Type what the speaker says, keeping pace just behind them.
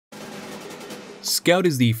Scout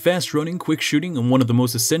is the fast-running, quick-shooting, and one of the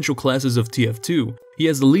most essential classes of TF2. He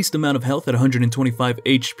has the least amount of health at 125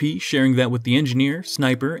 HP, sharing that with the Engineer,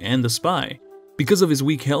 Sniper, and the Spy. Because of his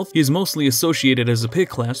weak health, he is mostly associated as a pick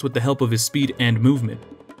class with the help of his speed and movement.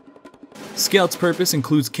 Scout's purpose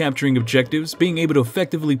includes capturing objectives, being able to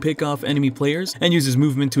effectively pick off enemy players, and use his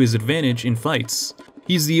movement to his advantage in fights.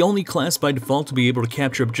 He's the only class by default to be able to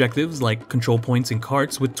capture objectives like control points and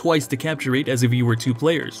carts with twice the capture rate as if he were two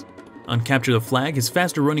players. On Capture the Flag, his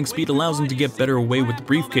faster running speed allows him to get better away with the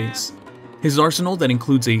briefcase. His arsenal that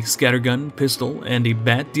includes a scattergun, pistol, and a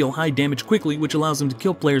bat deal high damage quickly, which allows him to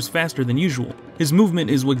kill players faster than usual. His movement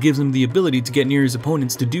is what gives him the ability to get near his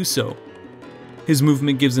opponents to do so. His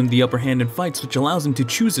movement gives him the upper hand in fights, which allows him to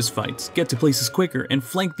choose his fights, get to places quicker, and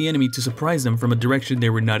flank the enemy to surprise them from a direction they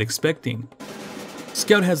were not expecting.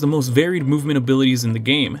 Scout has the most varied movement abilities in the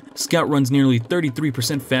game. Scout runs nearly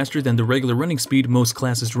 33% faster than the regular running speed most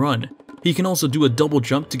classes run. He can also do a double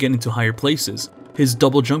jump to get into higher places. His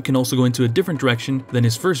double jump can also go into a different direction than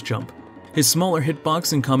his first jump. His smaller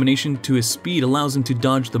hitbox in combination to his speed allows him to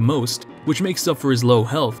dodge the most, which makes up for his low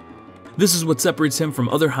health. This is what separates him from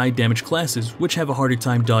other high damage classes, which have a harder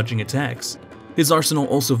time dodging attacks. His arsenal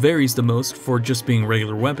also varies the most for just being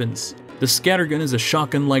regular weapons. The scattergun is a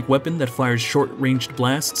shotgun-like weapon that fires short-ranged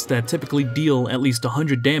blasts that typically deal at least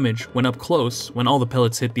 100 damage when up close when all the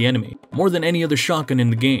pellets hit the enemy, more than any other shotgun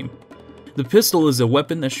in the game. The pistol is a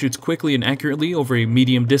weapon that shoots quickly and accurately over a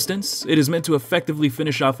medium distance. It is meant to effectively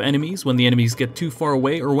finish off enemies when the enemies get too far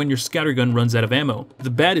away or when your scattergun runs out of ammo.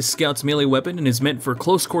 The bat is Scout's melee weapon and is meant for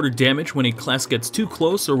close quarter damage when a class gets too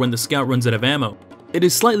close or when the Scout runs out of ammo. It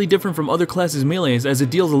is slightly different from other classes' melees as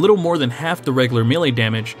it deals a little more than half the regular melee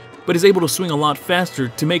damage, but is able to swing a lot faster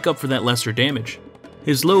to make up for that lesser damage.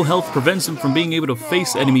 His low health prevents him from being able to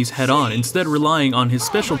face enemies head-on, instead relying on his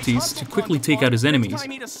specialties to quickly take out his enemies.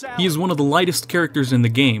 He is one of the lightest characters in the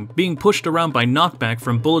game, being pushed around by knockback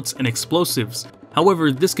from bullets and explosives.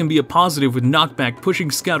 However, this can be a positive with knockback pushing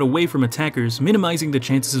Scout away from attackers, minimizing the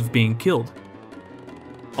chances of being killed.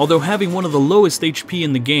 Although having one of the lowest HP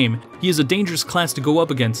in the game, he is a dangerous class to go up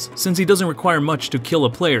against since he doesn't require much to kill a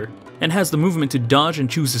player, and has the movement to dodge and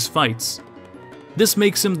choose his fights. This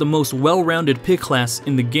makes him the most well-rounded pick class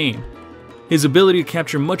in the game. His ability to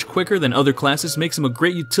capture much quicker than other classes makes him a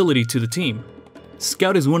great utility to the team.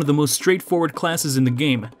 Scout is one of the most straightforward classes in the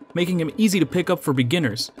game, making him easy to pick up for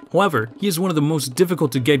beginners. However, he is one of the most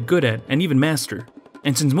difficult to get good at and even master.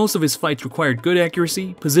 And since most of his fights required good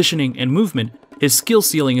accuracy, positioning, and movement, his skill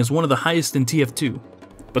ceiling is one of the highest in TF2.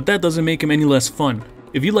 But that doesn't make him any less fun.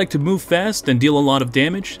 If you like to move fast and deal a lot of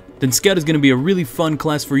damage, then Scout is going to be a really fun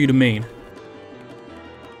class for you to main.